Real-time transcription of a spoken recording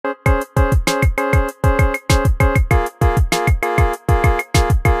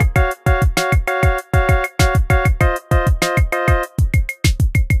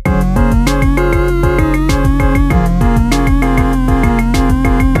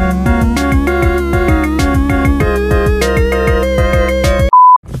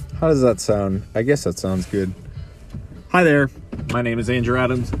does that sound? I guess that sounds good. Hi there. My name is Andrew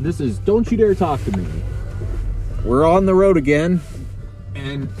Adams. This is Don't You Dare Talk to Me. We're on the road again,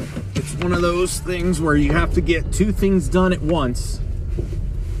 and it's one of those things where you have to get two things done at once,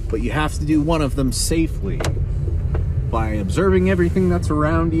 but you have to do one of them safely by observing everything that's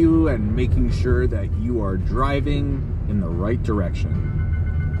around you and making sure that you are driving in the right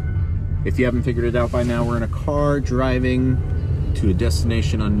direction. If you haven't figured it out by now, we're in a car driving to a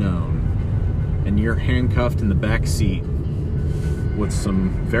destination unknown, and you're handcuffed in the back seat with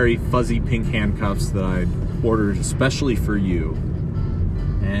some very fuzzy pink handcuffs that I ordered especially for you.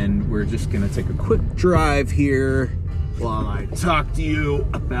 And we're just gonna take a quick drive here while I talk to you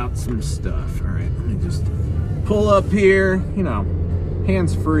about some stuff. All right, let me just pull up here, you know,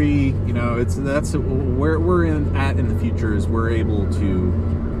 hands-free. You know, that's where we're at in the future, is we're able to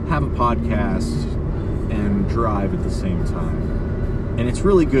have a podcast and drive at the same time. And it's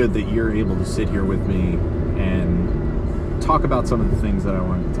really good that you're able to sit here with me and talk about some of the things that I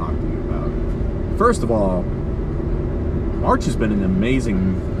wanted to talk to you about. First of all, March has been an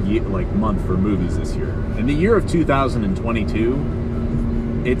amazing month for movies this year. In the year of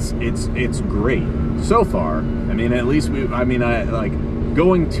 2022, it's great so far. I mean, at least I like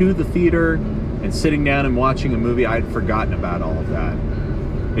going to the theater and sitting down and watching a movie. I'd forgotten about all of that.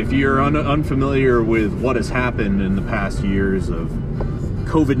 If you're unfamiliar with what has happened in the past years of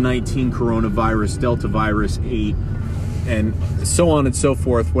COVID-19, coronavirus, Delta virus 8, and so on and so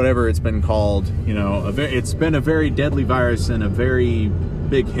forth, whatever it's been called, you know, it's been a very deadly virus and a very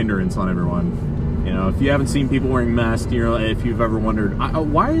big hindrance on everyone. You know, if you haven't seen people wearing masks, you know, if you've ever wondered,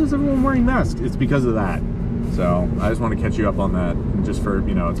 why is everyone wearing masks? It's because of that. So I just want to catch you up on that, and just for,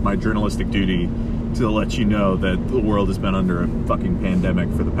 you know, it's my journalistic duty to let you know that the world has been under a fucking pandemic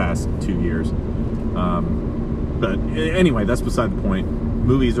for the past 2 years. But anyway, that's beside the point.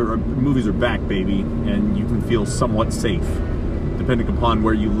 Movies are back, baby, and you can feel somewhat safe, depending upon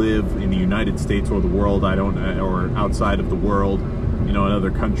where you live in the United States or the world. Or outside of the world, you know, in other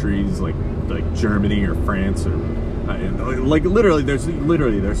countries like Germany or France, or like literally,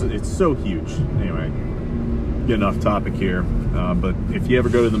 it's so huge. Anyway, getting off topic here, but if you ever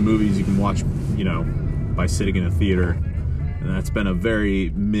go to the movies, you can watch, you know, by sitting in a theater, and that's been a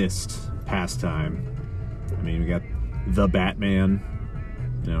very missed pastime. I mean, we got The Batman.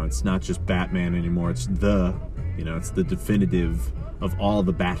 You know, it's not just Batman anymore. It's it's the definitive of all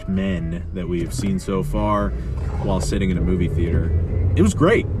the Batmen that we have seen so far while sitting in a movie theater. It was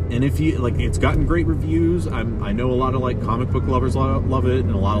great, and if you like, it's gotten great reviews. I know a lot of like comic book lovers love it,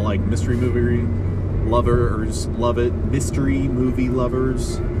 and a lot of like mystery movie lovers love it. Mystery movie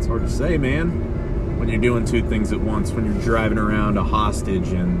lovers. It's hard to say, man, when you're doing two things at once. When you're driving around a hostage,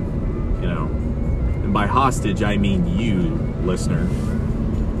 and you know, and by hostage I mean you, listener.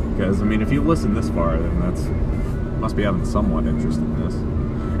 Because, I mean, if you listen this far, then must be having somewhat interest in this.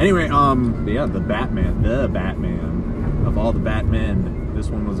 Anyway, yeah, the Batman of all the Batmen, this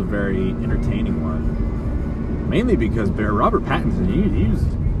one was a very entertaining one. Mainly because Robert Pattinson, he's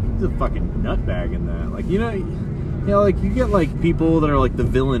a fucking nutbag in that. Like, you know, like you get like people that are like the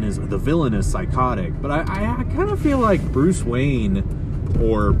villain is psychotic, but I kind of feel like Bruce Wayne,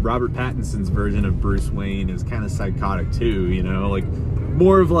 or Robert Pattinson's version of Bruce Wayne, is kind of psychotic too, you know, like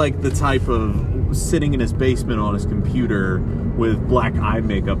more of like the type of sitting in his basement on his computer with black eye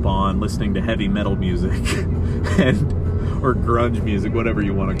makeup on, listening to heavy metal music or grunge music, whatever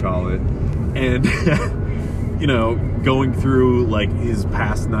you want to call it, and you know, going through like his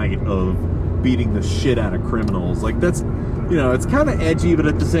past night of beating the shit out of criminals. Like, that's, you know, it's kind of edgy, but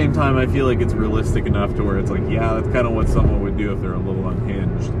at the same time I feel like it's realistic enough to where it's like, yeah, that's kind of what someone would do if they're a little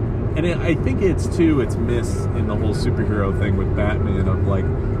unhinged. And I think it's missed in the whole superhero thing with Batman, of like,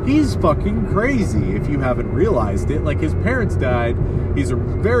 he's fucking crazy if you haven't realized it. Like, his parents died, he's a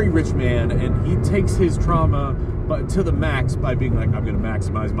very rich man, and he takes his trauma to the max by being like, I'm going to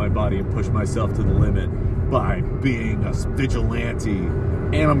maximize my body and push myself to the limit by being a vigilante,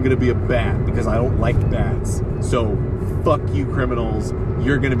 and I'm going to be a bat because I don't like bats. So fuck you criminals,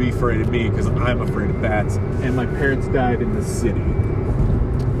 you're going to be afraid of me because I'm afraid of bats, and my parents died in the city.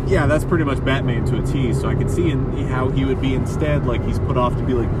 Yeah, that's pretty much Batman to a T, so I could see how he would be instead, like, he's put off to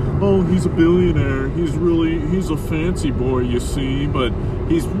be like, oh, he's a billionaire, he's a fancy boy, you see, but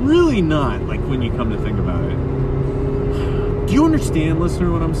he's really not, like, when you come to think about it. Do you understand, listener,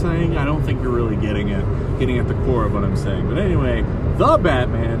 what I'm saying? I don't think you're really getting at the core of what I'm saying, but anyway, the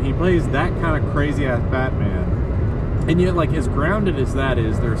Batman, he plays that kind of crazy-ass Batman, and yet, like, as grounded as that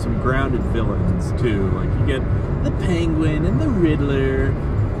is, there are some grounded villains, too. Like, you get the Penguin and the Riddler,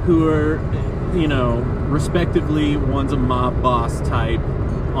 who are, you know, respectively, one's a mob boss type,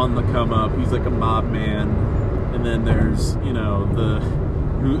 on the come up. He's like a mob man. And then there's, you know,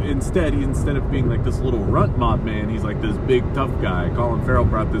 who instead of being like this little runt mob man, he's like this big tough guy. Colin Farrell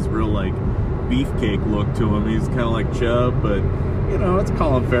brought this real like beefcake look to him. He's kind of like Chubb, but you know, it's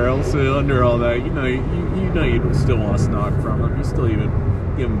Colin Farrell, so under all that, you know you still want to snog from him. You still even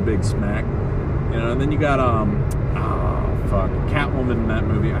give him a big smack, you know. And then you got Catwoman in that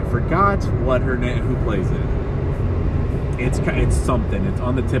movie. I forgot what her name, who plays it. It's something. It's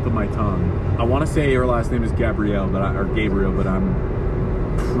on the tip of my tongue. I want to say her last name is Gabrielle, but I'm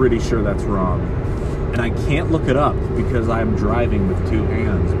pretty sure that's wrong. And I can't look it up because I'm driving with two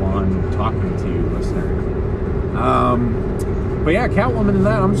hands while I'm talking to you, listener. But yeah, Catwoman in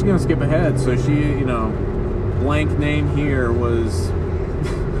that, I'm just going to skip ahead. So she, you know, blank name here was,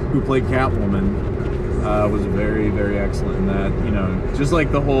 who played Catwoman, was very, very excellent in that. You know, just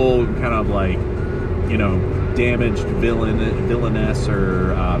like the whole kind of like, you know, damaged villainess,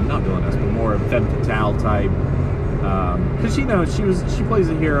 or not villainess, but more femme fatale type. Because you know, she plays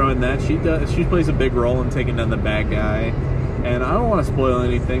a hero in that. She plays a big role in taking down the bad guy. And I don't want to spoil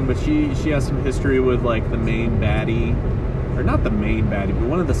anything, but she has some history with like the main baddie, or not the main baddie, but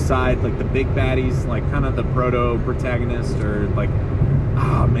one of the side, like the big baddies, like kind of the proto-protagonist, or like,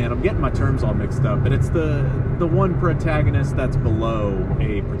 oh man, I'm getting my terms all mixed up, but it's the one protagonist that's below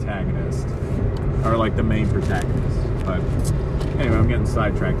a protagonist, or like the main protagonist. But anyway, I'm getting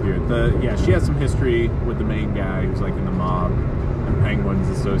sidetracked here. Yeah, she has some history with the main guy who's like in the mob, and Penguin's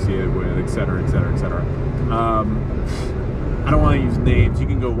associated with, etc., etc., etc. I don't want to use names. You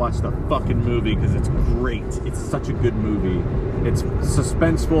can go watch the fucking movie because it's great. It's such a good movie. It's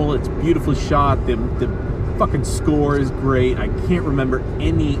suspenseful. It's beautifully shot. The fucking score is great. I can't remember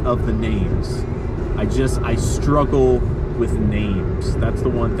any of the names. I struggle with names. That's the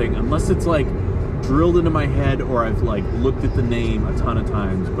one thing. Unless it's like drilled into my head, or I've like looked at the name a ton of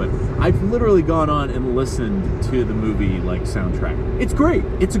times, but I've literally gone on and listened to the movie like soundtrack. It's great.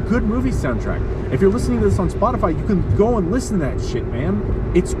 It's a good movie soundtrack. If you're listening to this on Spotify, you can go and listen to that shit,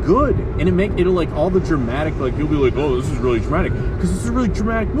 man. It's good, and it'll like all the dramatic, like you'll be like, oh, this is really dramatic, because this is a really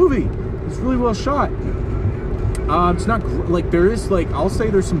dramatic movie. It's really well shot. It's not like there is like, I'll say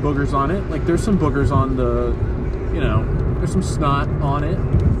there's some boogers on it. Like there's some boogers on the, you know, there's some snot on it.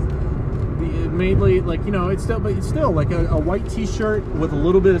 Mainly, like, you know, it's still like a white t-shirt with a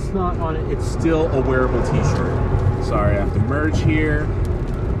little bit of snot on it. It's still a wearable t-shirt. Sorry, I have to merge here,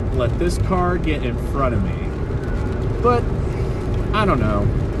 let this car get in front of me. But I don't know,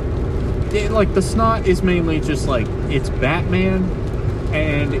 like the snot is mainly just like, it's Batman,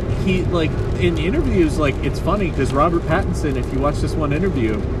 and he, like, in interviews, like, it's funny because Robert Pattinson, if you watch this one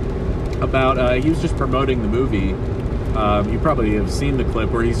interview about, he was just promoting the movie. You probably have seen the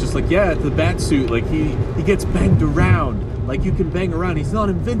clip where he's just like, yeah, the bat suit, like he gets banged around, like you can bang around. He's not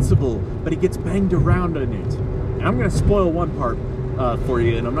invincible, but he gets banged around in it. And I'm gonna spoil one part for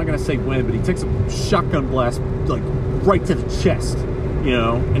you, and I'm not gonna say when, but he takes a shotgun blast like right to the chest, you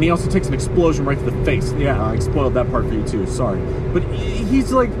know, and he also takes an explosion right to the face. Yeah, I spoiled that part for you too. Sorry, but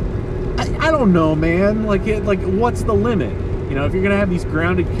he's like, I don't know, man. Like what's the limit? You know, if you're going to have these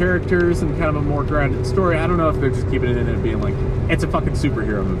grounded characters and kind of a more grounded story, I don't know if they're just keeping it in and being like, it's a fucking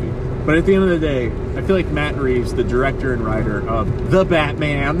superhero movie. But at the end of the day, I feel like Matt Reeves, the director and writer of The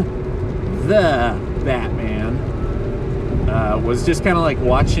Batman, was just kind of like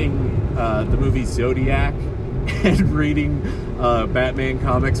watching the movie Zodiac and reading Batman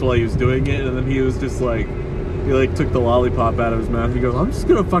comics while he was doing it. And then he was just like, he like took the lollipop out of his mouth. He goes, I'm just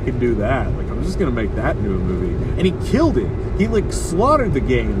going to fucking do that. Like, I'm just going to make that into a movie. And he killed it. He like slaughtered the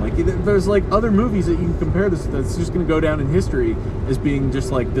game. Like there's like other movies that you can compare this, that's just going to go down in history as being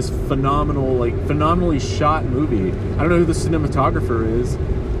just like this phenomenal, like phenomenally shot movie. I don't know who the cinematographer is.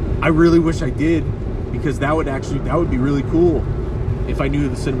 I really wish I did, because that would be really cool if I knew who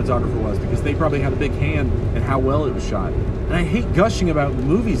the cinematographer was, because they probably had a big hand in how well it was shot. And I hate gushing about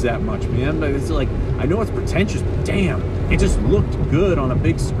movies that much, man, but it's like, I know it's pretentious, but damn, it just looked good on a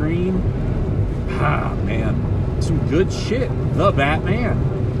big screen. Ah, man. Some good shit. The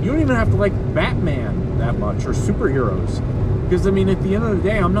Batman. You don't even have to like Batman that much, or superheroes, because I mean, at the end of the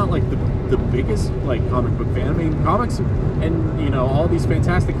day, I'm not like the biggest like comic book fan. I mean, comics and, you know, all these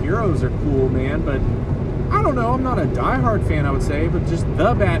fantastic heroes are cool, man, but I don't know, I'm not a diehard fan, I would say, but just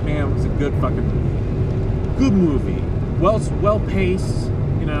The Batman was a good movie. Well paced,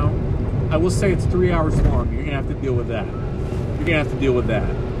 you know. I will say it's 3 hours long. You're gonna have to deal with that.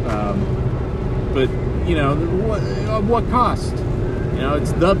 But you know, what cost? You know,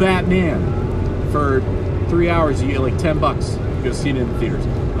 it's The Batman. For 3 hours, you get like $10. You go see it in the theaters.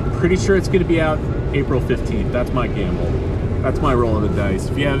 I'm pretty sure it's going to be out April 15th. That's my gamble. That's my roll of the dice.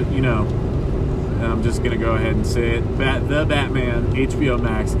 If you have, you know, I'm just gonna go ahead and say it. The Batman, HBO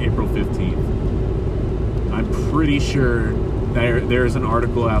Max, April 15th. I'm pretty sure there's an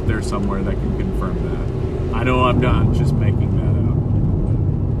article out there somewhere that can confirm that. I know I'm not just making that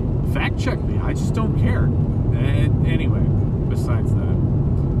up. Fact check me. I just don't care. And anyway, besides that,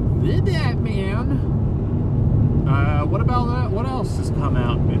 the Batman. What about that? What else has come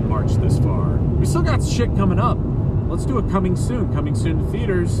out in March this far? We still got shit coming up. Let's do a coming soon to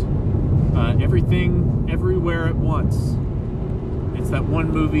theaters. Everything, Everywhere at Once. It's that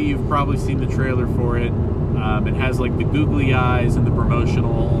one movie, you've probably seen the trailer for it. It has like the googly eyes and the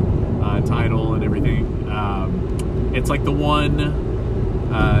promotional title and everything. It's like the one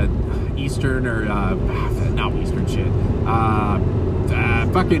Eastern or not Eastern shit.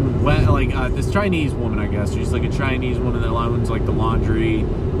 This Chinese woman, I guess. She's like a Chinese woman that owns like the laundry,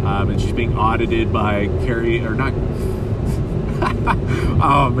 and she's being audited by Carrie, or not.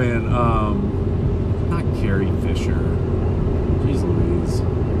 Oh man, not Carrie Fisher. Jeez Louise.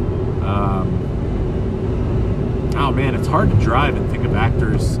 Oh man, it's hard to drive and think of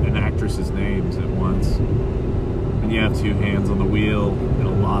actors and actresses' names at once. And you have two hands on the wheel and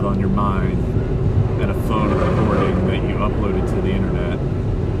a lot on your mind, and a phone recording that you uploaded to the internet.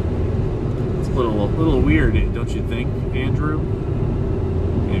 It's a little weird, don't you think, Andrew?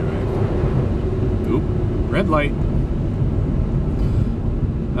 Anyway. Oop, red light.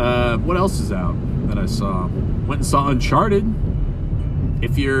 What else is out that I saw? Went and saw Uncharted.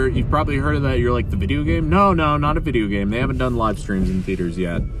 If you've probably heard of that, you're like, the video game? No, not a video game. They haven't done live streams in theaters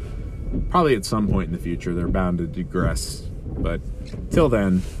yet. Probably at some point in the future, they're bound to digress. But till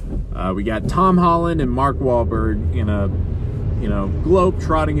then, we got Tom Holland and Mark Wahlberg in a,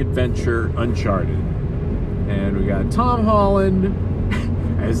 globe-trotting adventure, Uncharted. And we got Tom Holland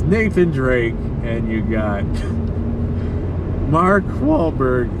as Nathan Drake, and you got Mark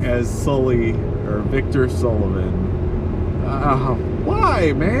Wahlberg as Sully, or Victor Sullivan.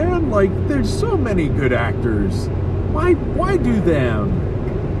 Why, man? Like, there's so many good actors. Why do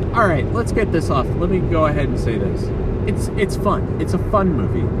them? All right, let's get this off. Let me go ahead and say this. It's fun. It's a fun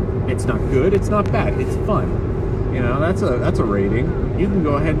movie. It's not good. It's not bad. It's fun. You know, that's a rating. You can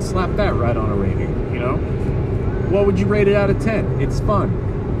go ahead and slap that right on a rating. You know, what would you rate it out of 10? It's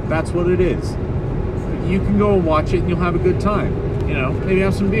fun. That's what it is. You can go and watch it and you'll have a good time. You know, maybe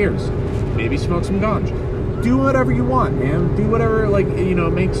have some beers, maybe smoke some ganja. Do whatever you want, man. Do whatever, like,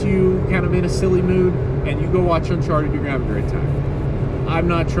 makes you kind of in a silly mood, and you go watch Uncharted, you're gonna have a great time. I'm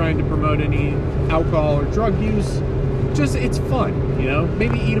not trying to promote any alcohol or drug use. Just, it's fun,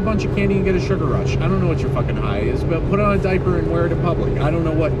 Maybe eat a bunch of candy and get a sugar rush. I don't know what your fucking high is, but put on a diaper and wear it in public. I don't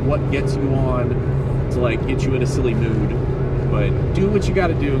know what gets you on to, like, get you in a silly mood. But do what you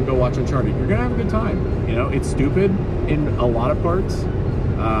gotta do and go watch Uncharted. You're gonna have a good time. It's stupid in a lot of parts.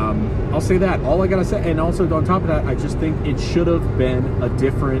 I'll say that. All I gotta say, and also on top of that, I just think it should have been a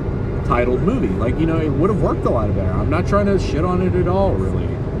different titled movie. Like, it would have worked a lot better. I'm not trying to shit on it at all, really.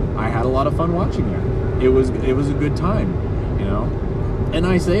 I had a lot of fun watching it. It was a good time, And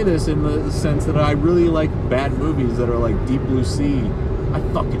I say this in the sense that I really like bad movies that are like Deep Blue Sea. I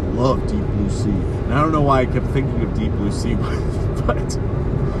fucking love Deep Blue Sea. And I don't know why I kept thinking of Deep Blue Sea, but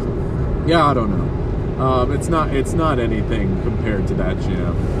yeah, I don't know. It's not anything compared to that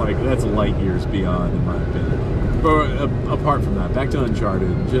jam. Like, that's light years beyond, in my opinion. But apart from that, back to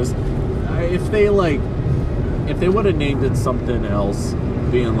Uncharted. Just if they would have named it something else,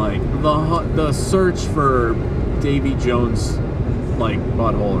 being like the search for Davy Jones, like,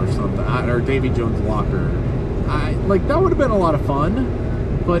 butthole or something, or Davy Jones' locker. That would have been a lot of fun.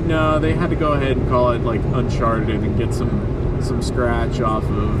 But no, they had to go ahead and call it like Uncharted and get some scratch off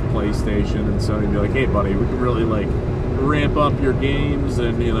of PlayStation and Sony and be like, hey buddy, we can really like ramp up your games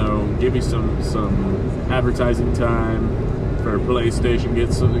and give you some advertising time for PlayStation,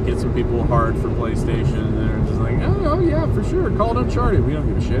 get some people hard for PlayStation, and they're just like, oh yeah, for sure, call it Uncharted, we don't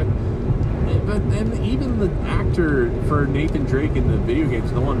give a shit. But and even the actor for Nathan Drake in the video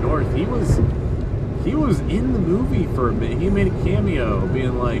games, Nolan North, he was in the movie for a minute. He made a cameo,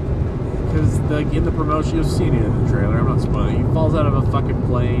 being like, because in the promotion, you'll see it in the trailer, I'm not spoiling, he falls out of a fucking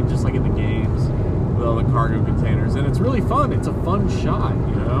plane, just like in the games, with all the cargo containers, and it's really fun. It's a fun shot,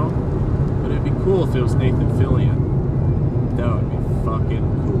 But it'd be cool if it was Nathan Fillion. That would be fucking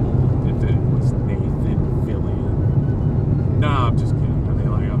cool if it was Nathan Fillion. Nah, I'm just kidding. I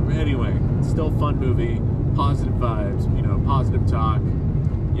mean, anyway, it's still a fun movie, positive vibes, positive talk,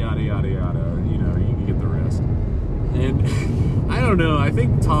 yada, yada, yada, you can get the rest. And I don't know, I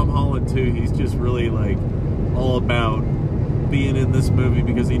think Tom Holland too, he's just really like all about being in this movie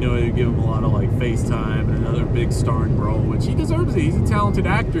because he knew it would give him a lot of like FaceTime and another big starring role, which he deserves it. He's a talented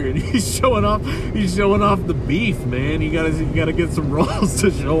actor, and he's showing off the beef, man. You gotta get some roles to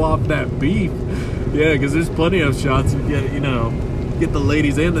show off that beef. Yeah, because there's plenty of shots you get, get the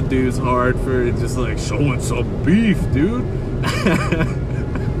ladies and the dudes hard for just like showing some beef, dude.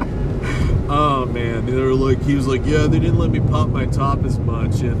 Oh man, he was like, yeah, they didn't let me pop my top as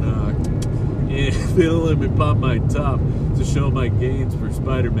much, and yeah, they don't let me pop my top to show my gains for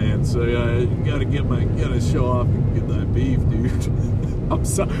Spider-Man. So yeah, you gotta show off and get that beef, dude. I'm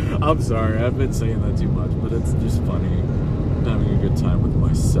sorry, I've been saying that too much, but it's just funny. I'm having a good time with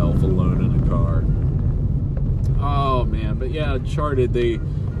myself alone in a car. Oh man, but yeah, Uncharted, they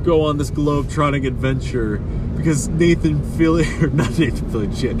go on this globe-trotting adventure because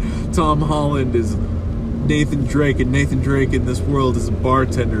Tom Holland is Nathan Drake, and Nathan Drake in this world is a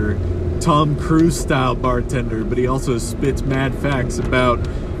bartender, Tom Cruise style bartender, but he also spits mad facts about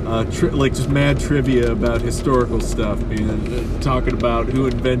just mad trivia about historical stuff, man, talking about who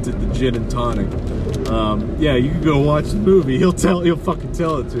invented the gin and tonic. Yeah, you can go watch the movie. He'll fucking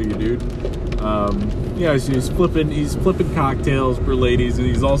tell it to you, dude. Yeah, so he's flipping cocktails for ladies, and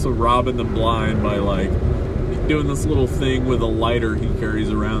he's also robbing them blind by like doing this little thing with a lighter he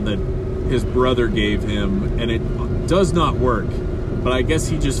carries around that his brother gave him, and it does not work. But I guess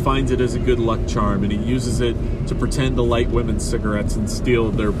he just finds it as a good luck charm, and he uses it to pretend to light women's cigarettes and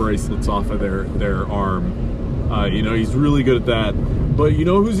steal their bracelets off of their arm. He's really good at that. But you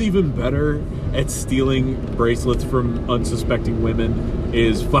know who's even better at stealing bracelets from unsuspecting women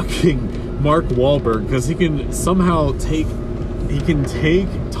is fucking Mark Wahlberg, because he can somehow take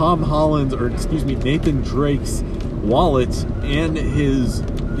Tom Holland's, Nathan Drake's wallet and his,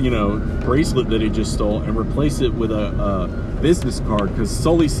 bracelet that he just stole and replace it with a business card, because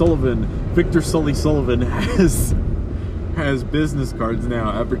Victor Sully Sullivan has business cards now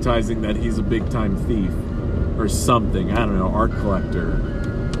advertising that he's a big-time thief or something. I don't know, art collector.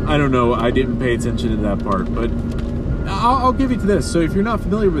 I don't know, I didn't pay attention to that part, but I'll give you to this. So if you're not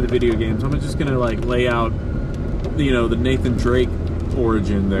familiar with the video games, I'm just gonna like lay out, the Nathan Drake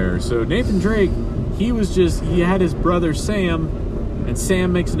origin there. So Nathan Drake, he had his brother Sam, and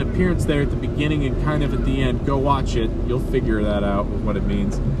Sam makes an appearance there at the beginning and kind of at the end. Go watch it, you'll figure that out, what it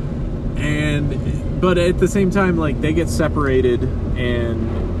means. But at the same time, like, they get separated,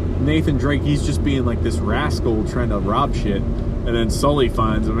 and Nathan Drake, he's just being like this rascal trying to rob shit. And then Sully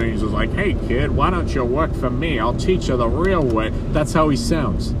finds him, and he's just like, hey kid, why don't you work for me? I'll teach you the real way. That's how he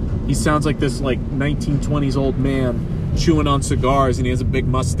sounds. He sounds like this like 1920s old man chewing on cigars, and he has a big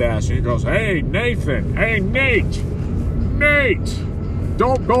mustache, and he goes, hey Nathan, hey Nate,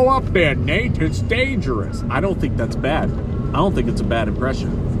 don't go up there, Nate, it's dangerous. I don't think that's bad. I don't think it's a bad impression.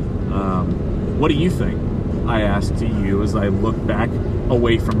 What do you think? I asked to you as I look back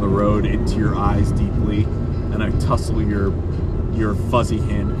away from the road into your eyes deeply, and I tussle your fuzzy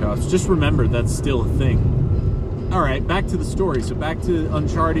handcuffs. Just remember, that's still a thing. All right, back to the story. So back to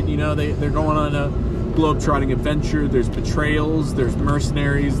Uncharted, they're going on a globe-trotting adventure. There's betrayals, there's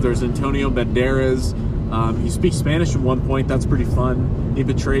mercenaries, there's Antonio Banderas. He speaks Spanish at one point. That's pretty fun. He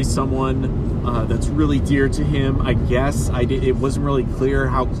betrays someone that's really dear to him, I guess. It wasn't really clear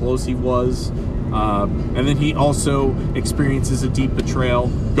how close he was. And then he also experiences a deep betrayal.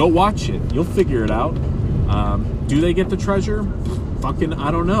 Go watch it. You'll figure it out. Do they get the treasure? Fucking,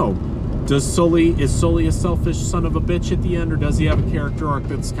 I don't know. Is Sully a selfish son of a bitch at the end, or does he have a character arc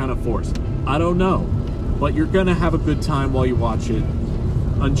that's kind of forced? I don't know. But you're gonna have a good time while you watch it.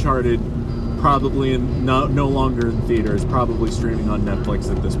 Uncharted, probably no longer in theaters, probably streaming on Netflix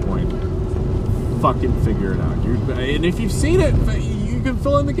at this point. Fucking figure it out. And if you've seen it, you can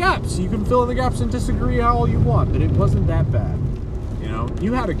fill in the gaps. You can fill in the gaps and disagree all you want, but it wasn't that bad.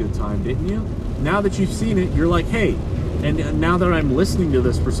 You had a good time, didn't you? Now that you've seen it, you're like, hey, and now that I'm listening to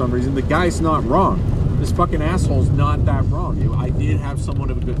this for some reason, the guy's not wrong. This fucking asshole's not that wrong. I did have somewhat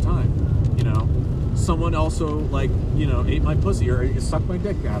of a good time, Someone also, ate my pussy or sucked my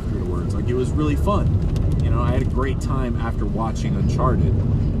dick afterwards. Like, it was really fun. I had a great time after watching Uncharted.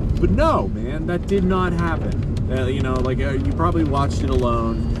 But no, man, that did not happen. You probably watched it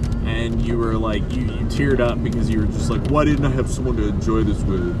alone, and you were like, you teared up because you were just like, why didn't I have someone to enjoy this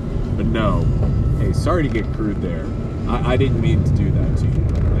with? But no. Hey, sorry to get crude there. I didn't mean to do that to you.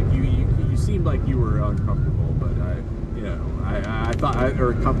 Like, you seemed like you were uncomfortable, but I thought,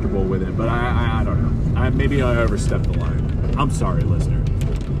 or comfortable with it, but I don't know. Maybe I overstepped the line. I'm sorry, listener.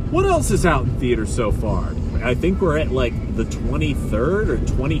 What else is out in theaters so far? I think we're at like the 23rd or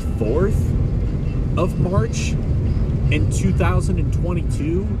 24th of March in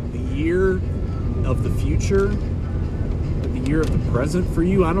 2022, the year of the future, the year of the present for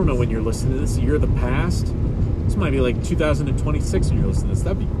you. I don't know when you're listening to this. A year of the past. This might be like 2026 when you're listening to this.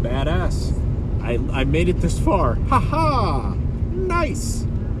 That'd be badass. I made it this far. Ha ha! Nice!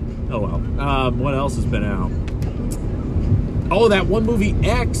 Oh well. What else has been out? Oh, that one movie,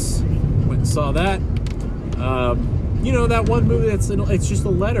 X. Went and saw that. You know, that one movie it's just a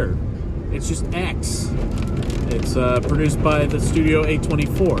letter. It's just X. It's produced by the studio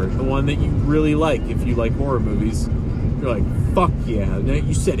A24, the one that you really like if you like horror movies. You're like, fuck yeah.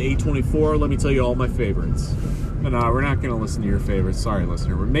 You said A24, let me tell you all my favorites. But no, we're not going to listen to your favorites. Sorry,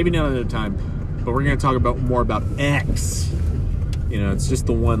 listener. Maybe not another time, but we're going to talk more about X. You know, it's just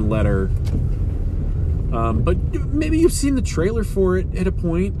the one letter. But maybe you've seen the trailer for it at a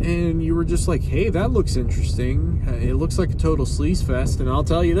point, and you were just like, hey, that looks interesting. It looks like a total sleaze fest, and I'll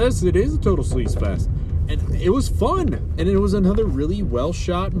tell you this, it is a total sleaze fest. And it was fun, and it was another really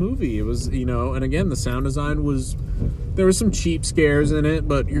well-shot movie. It was, you know, and again, the sound design was, there was some cheap scares in it,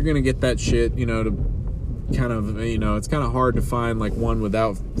 but you're going to get that shit, you know, to kind of, you know, it's kind of hard to find, like, one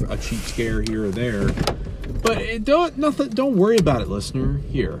without a cheap scare here or there. But don't worry about it, listener.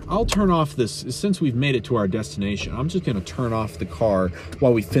 Here, I'll turn off this. Since we've made it to our destination, I'm just going to turn off the car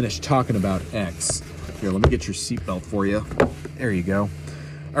while we finish talking about X. Here, let me get your seatbelt for you. There you go.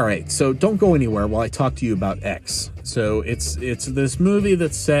 All right, so don't go anywhere while I talk to you about X. So it's this movie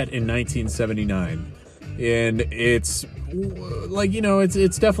that's set in 1979, and it's like, you know,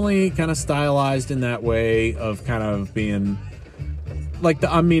 it's definitely kind of stylized in that way of kind of being like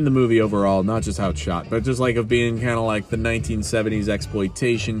the movie overall, not just how it's shot, but just like of being kind of like the 1970s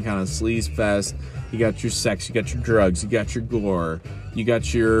exploitation kind of sleaze fest. You got your sex, you got your drugs, you got your gore, you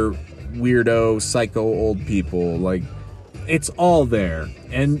got your weirdo psycho old people. Like, it's all there,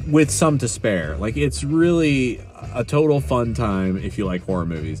 and with some to spare. Like, it's really a total fun time if you like horror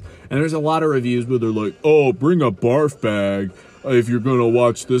movies. And there's a lot of reviews where they're like, oh, bring a barf bag if you're gonna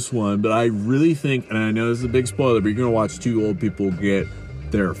watch this one. But I really think, and I know this is a big spoiler, but you're gonna watch two old people get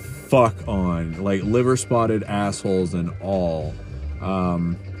their fuck on, like liver spotted assholes and all.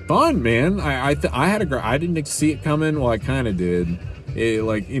 Fun, man. I didn't see it coming. Well, I kind of did. It,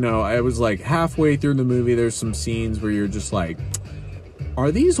 like, you know, I was like halfway through the movie, there's some scenes where you're just like,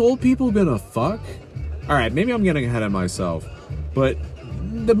 are these old people gonna fuck? All right, maybe I'm getting ahead of myself, but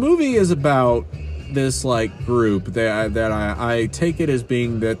the movie is about this like group that I take it as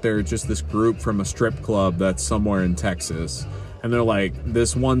being that they're just this group from a strip club that's somewhere in Texas. And they're like,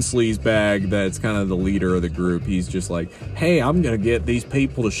 this one sleaze bag that's kind of the leader of the group. He's just like, hey, I'm going to get these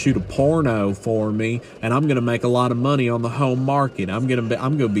people to shoot a porno for me, and I'm going to make a lot of money on the home market. I'm going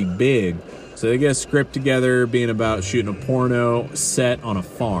to be big. So they get a script together being about shooting a porno set on a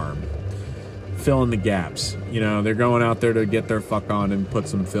farm. Fill in the gaps. You know, they're going out there to get their fuck on and put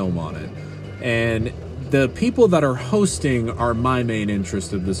some film on it. And the people that are hosting are my main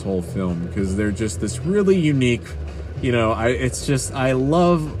interest of this whole film, because they're just this really unique, you know, I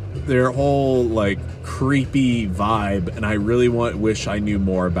love their whole like creepy vibe, and I really wish I knew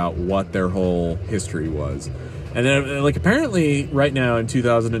more about what their whole history was. And then, like, apparently right now in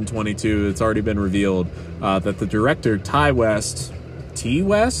 2022, it's already been revealed that the director Ti West,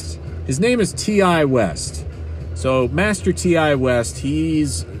 his name is T.I. West. So Master T.I. West,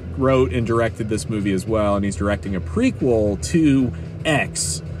 he's wrote and directed this movie as well, and he's directing a prequel to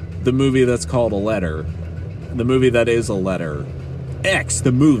X, the movie that's called A Letter. The movie that is a letter. X,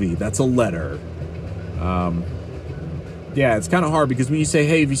 the movie that's a letter. Yeah, it's kind of hard because when you say,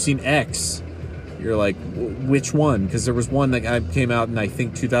 hey, have you seen X? You're like, which one? Because there was one that came out in, I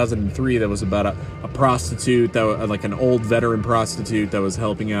think, 2003 that was about a prostitute, that was like an old veteran prostitute that was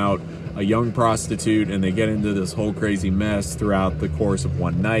helping out a young prostitute, and they get into this whole crazy mess throughout the course of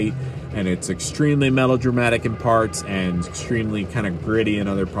one night. And it's extremely melodramatic in parts and extremely kind of gritty in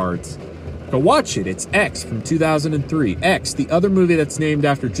other parts. Go watch it. It's X from 2003. X, the other movie that's named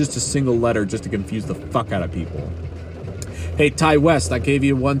after just a single letter just to confuse the fuck out of people. Hey, Ti West, I gave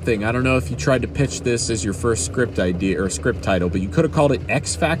you one thing. I don't know if you tried to pitch this as your first script idea or script title, but you could have called it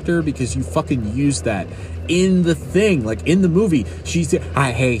X Factor, because you fucking used that in the thing. Like, in the movie, she's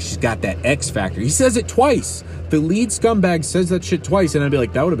got that X Factor. He says it twice. The lead scumbag says that shit twice, and I'd be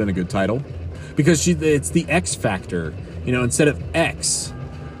like, that would have been a good title. Because it's the X Factor, you know, instead of X.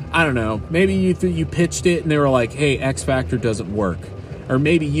 I don't know. Maybe you pitched it and they were like, hey, X Factor doesn't work. Or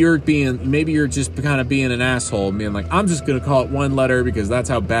maybe you're just kind of being an asshole and being like, I'm just going to call it one letter because that's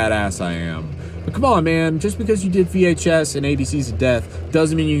how badass I am. But come on, man, just because you did VHS and ABCs of Death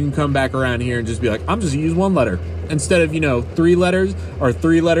doesn't mean you can come back around here and just be like, I'm just gonna use one letter. Instead of, 3 letters or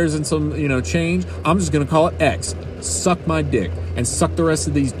 3 letters and some, change, I'm just gonna call it X. Suck my dick and suck the rest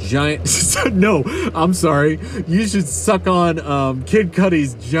of these giant... No, I'm sorry. You should suck on Kid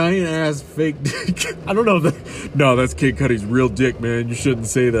Cudi's giant ass fake dick. I don't know if that... No, that's Kid Cudi's real dick, man. You shouldn't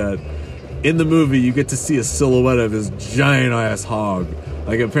say that. In the movie, you get to see a silhouette of his giant ass hog.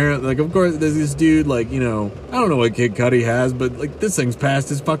 Like, apparently, like, of course, there's this dude, like, I don't know what Kid Cudi has, but, like, this thing's past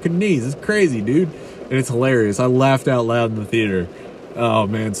his fucking knees. It's crazy, dude. And it's hilarious. I laughed out loud in the theater. Oh,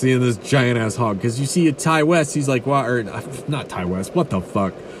 man, seeing this giant-ass hog. Because you see a Ty West, he's like, what, or, not Ty West, what the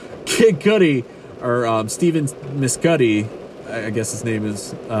fuck? Kid Cudi, or, Steven Miscudi, I guess his name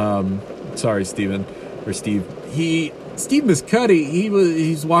is, sorry, Steven, or Steve. Steve Miscudi,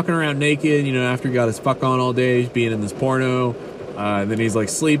 he's walking around naked, after he got his fuck on all day, being in this porno. And then he's like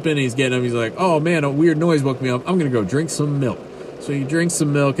sleeping, he's getting up, he's like, oh man, a weird noise woke me up, I'm gonna go drink some milk. So he drinks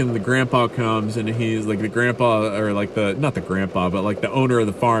some milk, and the grandpa comes, and he's like, the grandpa, or like not the grandpa, but like the owner of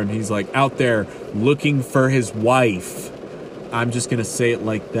the farm, he's like out there looking for his wife. I'm just gonna say it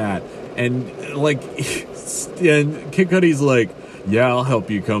like that. And like, and Kid Cudi's like, yeah, I'll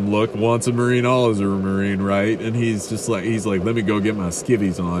help you come look. Once a Marine, always a Marine, right? And he's like, let me go get my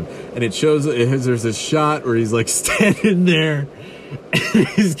skivvies on. And it shows, there's this shot where he's like standing there, and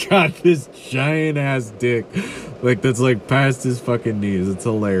he's got this giant ass dick, like that's like past his fucking knees. It's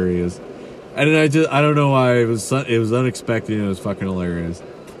hilarious. And I don't know why it was unexpected and it was fucking hilarious.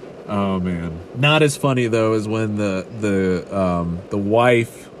 Oh man, not as funny though as when the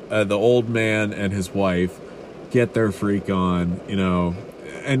wife, the old man and his wife get their freak on,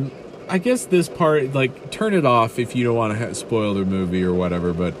 and I guess this part, like, turn it off if you don't want to spoil the movie or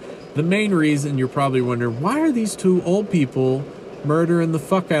whatever, but the main reason, you're probably wondering, why are these two old people murdering the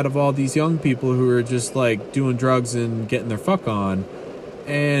fuck out of all these young people who are just, like, doing drugs and getting their fuck on?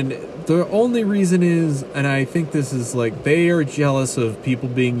 And the only reason is, and I think this is, like, they are jealous of people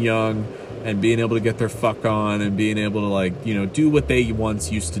being young and being able to get their fuck on and being able to, like, do what they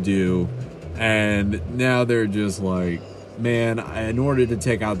once used to do. And now they're just like, man, in order to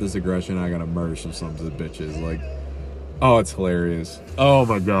take out this aggression, I gotta murder some sons of bitches. Like, oh, it's hilarious. Oh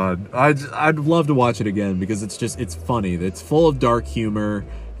my god, I'd love to watch it again because it's funny. It's full of dark humor,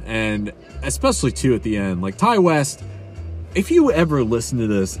 and especially too at the end, like Ty West. If you ever listen to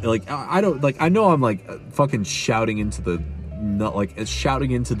this, like, I don't, like, I know I'm like fucking shouting into the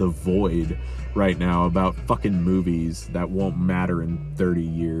void right now about fucking movies that won't matter in 30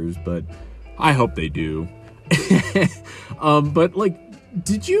 years, but I hope they do. But like,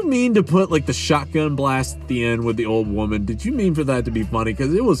 did you mean to put like the shotgun blast at the end with the old woman? Did you mean for that to be funny?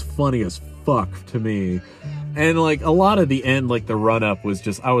 Because it was funny as fuck to me. And like a lot of the end, like the run up was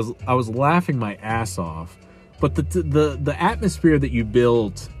just, I was laughing my ass off. But the atmosphere that you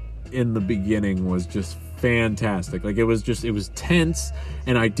built in the beginning was just fantastic. Like it was tense,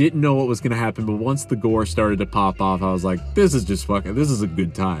 and I didn't know what was going to happen, but once the gore started to pop off, I was like, this is a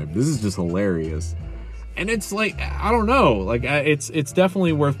good time. This is just hilarious. And it's like, I don't know, like it's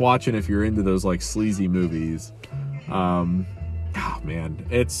definitely worth watching if you're into those like sleazy movies. Oh man,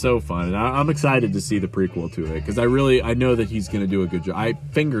 it's so fun, and I'm excited to see the prequel to it because I know that he's going to do a good job.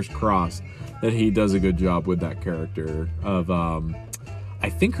 Fingers crossed that he does a good job with that character of I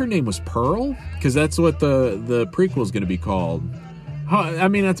think her name was Pearl, because that's what the prequel is going to be called. I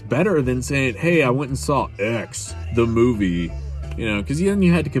mean, that's better than saying, hey, I went and saw X, the movie, because then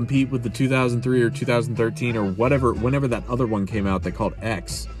you had to compete with the 2003 or 2013 or whatever, whenever that other one came out that called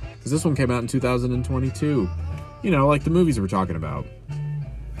X, because this one came out in 2022, like the movies we're talking about.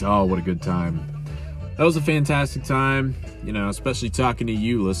 Oh, what a good time. That was a fantastic time, especially talking to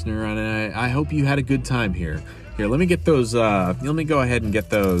you, listener, and I hope you had a good time here. Here, let me get those, let me go ahead and get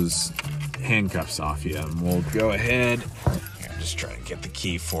those handcuffs off you, and we'll go ahead. Here, I'm just trying to get the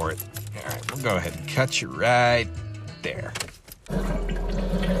key for it. All right, we'll go ahead and cut you right there.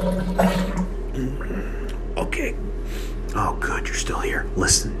 Okay. Oh, good, you're still here.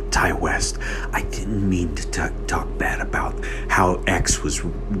 Listen, Ty West, I didn't mean to talk bad about how X was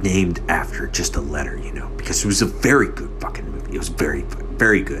named after just a letter, because it was a very good fucking movie. It was very,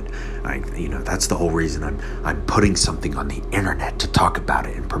 very good. That's the whole reason I'm putting something on the internet to talk about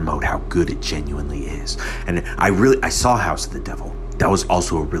it and promote how good it genuinely is. And I saw House of the Devil. That was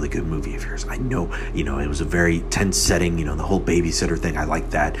also a really good movie of yours. I know, it was a very tense setting, the whole babysitter thing. I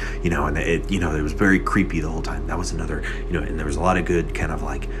liked that, and it was very creepy the whole time. That was another, and there was a lot of good kind of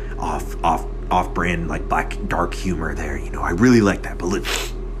like off-brand, like black, dark humor there. I really like that. But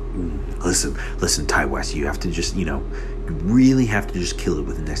listen, Ty West, you have to just, You really have to just kill it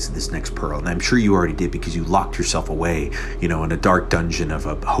with this next pearl. And I'm sure you already did, because you locked yourself away, in a dark dungeon of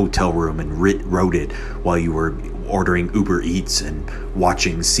a hotel room and wrote it while you were ordering Uber Eats and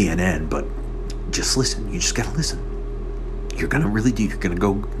watching CNN. But just listen. You just got to listen. You're going to really do. You're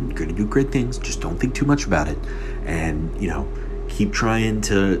going to do great things. Just don't think too much about it. And, keep trying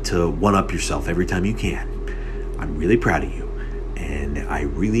to one-up yourself every time you can. I'm really proud of you. And I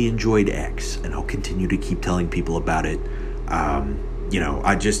really enjoyed X, and I'll continue to keep telling people about it. I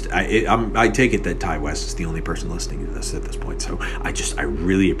take it that Ty West is the only person listening to this at this point. So I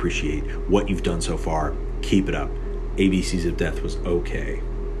really appreciate what you've done so far. Keep it up. ABCs of Death was okay.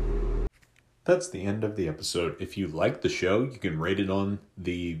 That's the end of the episode. If you like the show, you can rate it on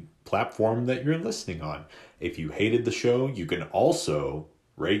the platform that you're listening on. If you hated the show, you can also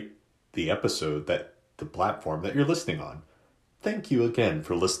rate the episode the platform that you're listening on. Thank you again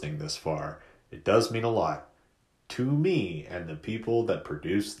for listening this far. It does mean a lot to me and the people that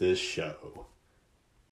produce this show.